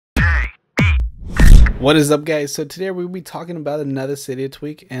What is up, guys? So today we'll be talking about another Cydia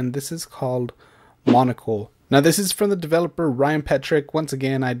tweak, and this is called Monocle. Now this is from the developer Ryan Petrich. Once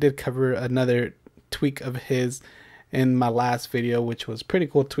again, I did cover another tweak of his in my last video, which was pretty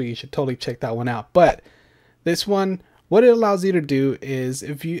cool tweak. You should totally check that one out. But this one, what it allows you to do is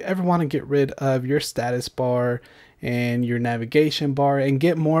if you ever want to get rid of your status bar and your navigation bar and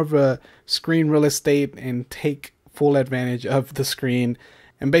get more of a screen real estate and take full advantage of the screen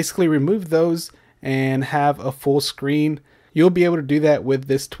and basically remove those and have a full screen, you'll be able to do that with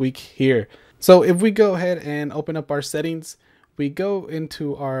this tweak here. So if we go ahead and open up our settings, we go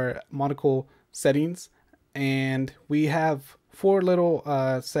into our Monocle settings and we have four little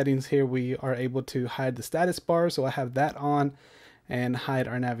settings here. We are able to hide the status bar, so I have that on, and hide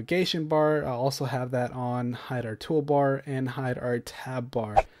our navigation bar. I also have that on, hide our toolbar, and hide our tab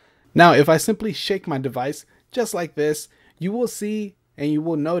bar. Now if I simply shake my device just like this, you will see and you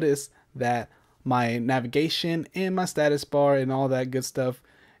will notice that my navigation and my status bar and all that good stuff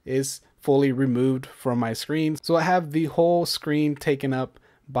is fully removed from my screen. So I have the whole screen taken up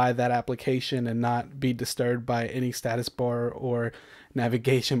by that application and not be disturbed by any status bar or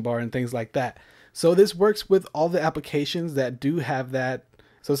navigation bar and things like that. So this works with all the applications that do have that.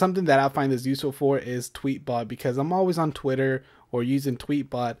 So something that I find this useful for is Tweetbot, because I'm always on Twitter or using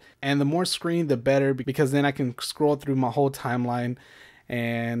Tweetbot, and the more screen the better, because then I can scroll through my whole timeline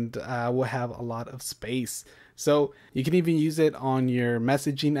and will have a lot of space. So you can even use it on your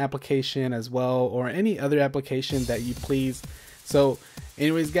messaging application as well, or any other application that you please. So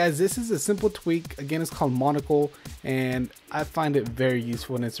anyways, guys, this is a simple tweak. Again, it's called Monocle, and I find it very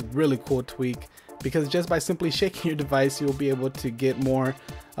useful, and it's a really cool tweak because just by simply shaking your device, you'll be able to get more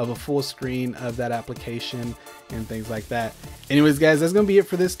of a full screen of that application and things like that. Anyways, guys, that's gonna be it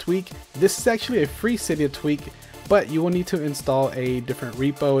for this tweak. This is actually a free Cydia tweak, but you will need to install a different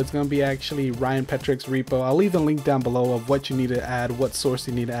repo. It's going to be actually Ryan Petrich's repo. I'll leave the link down below of what you need to add, what source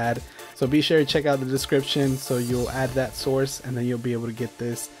you need to add. So be sure to check out the description so you'll add that source, and then you'll be able to get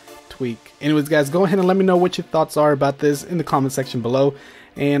this tweak. Anyways, guys, go ahead and let me know what your thoughts are about this in the comment section below.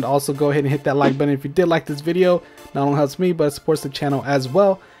 And also go ahead and hit that like button if you did like this video. Not only helps me, but it supports the channel as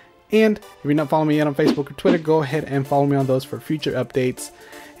well. And if you're not following me yet on Facebook or Twitter, go ahead and follow me on those for future updates.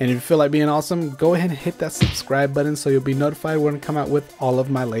 And if you feel like being awesome, go ahead and hit that subscribe button so you'll be notified when I come out with all of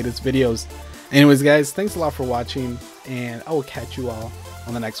my latest videos. Anyways, guys, thanks a lot for watching, and I will catch you all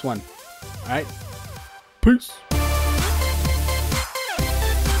on the next one. All right, peace.